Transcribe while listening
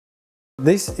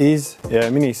This is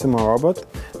a Mini Sumo robot.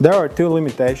 There are two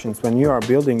limitations when you are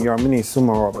building your Mini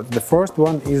Sumo robot. The first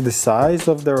one is the size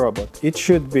of the robot. It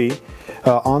should be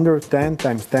under 10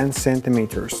 × 10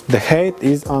 centimeters. The height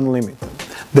is unlimited.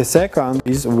 The second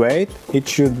is weight. It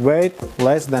should weigh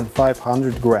less than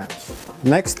 500 grams.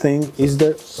 Next thing is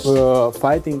the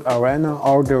fighting arena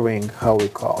or the ring, how we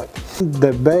call it.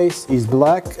 The base is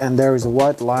black and there is a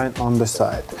white line on the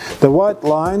side. The white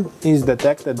line is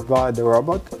detected by the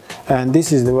robot, and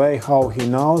this is the way how he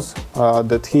knows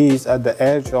that he is at the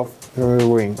edge of the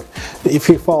ring. If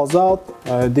he falls out,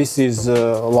 this is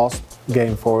a lost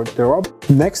game for the robot.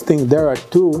 Next thing, there are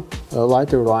two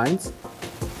lighter lines,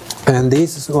 and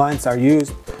these lines are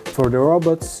used for the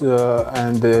robots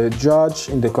and the judge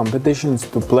in the competitions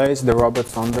to place the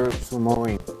robots on the sumo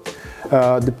ring.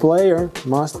 The player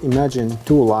must imagine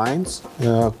two lines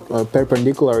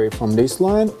perpendicularly from this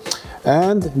line,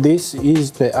 and this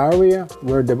is the area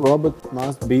where the robot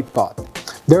must be put.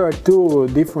 There are two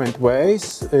different ways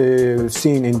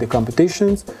seen in the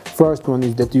competitions. First one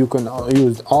is that you can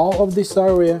use all of this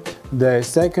area. The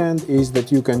second is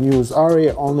that you can use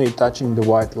area only touching the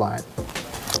white line.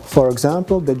 For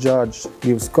example, the judge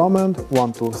gives command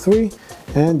 1, 2, 3,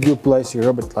 and you place your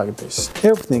robot like this.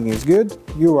 Everything is good,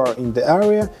 you are in the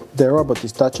area, the robot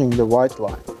is touching the white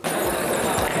line.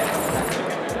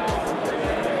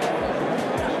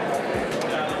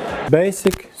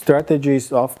 Basic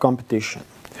strategies of competition.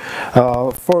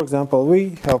 For example,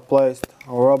 we have placed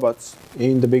our robots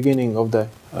in the beginning of the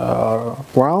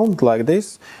round like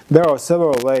this. There are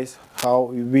several ways how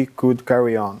we could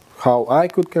carry on, how I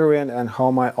could carry on and how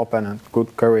my opponent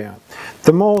could carry on.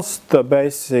 The most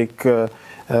basic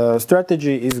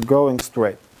strategy is going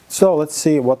straight. So let's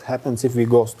see what happens if we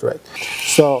go straight.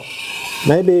 So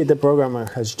maybe the programmer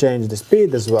has changed the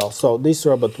speed as well. So this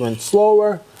robot went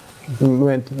slower,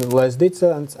 went less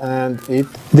distance, and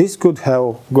this could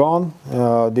have gone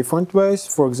different ways.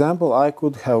 For example, I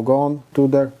could have gone to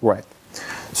the right.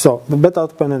 So the better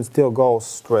opponent still goes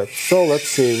straight. So let's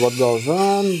see what goes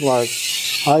on. Like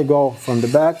I go from the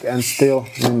back and still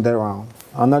in the round.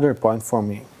 Another point for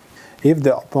me. If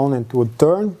the opponent would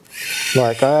turn,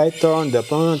 like I turn, the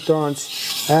opponent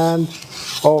turns, and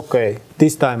okay,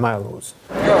 this time I lose.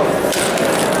 Go.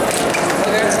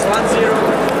 Okay,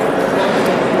 1-0.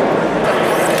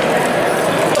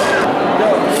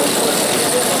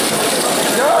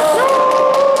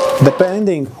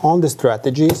 Depending on the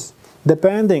strategies,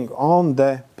 depending on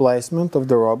the placement of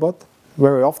the robot,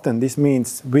 very often this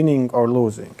means winning or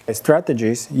losing.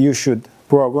 Strategies you should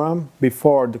program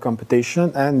before the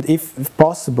competition, and if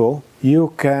possible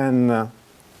you can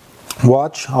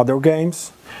watch other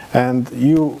games, and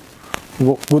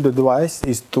good advice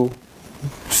is to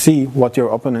see what your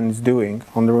opponent is doing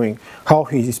on the ring, how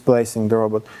he is placing the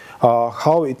robot,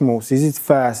 how it moves, is it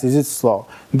fast, is it slow.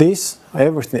 This,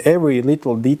 every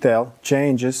little detail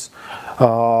changes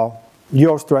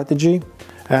your strategy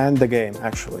and the game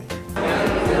actually.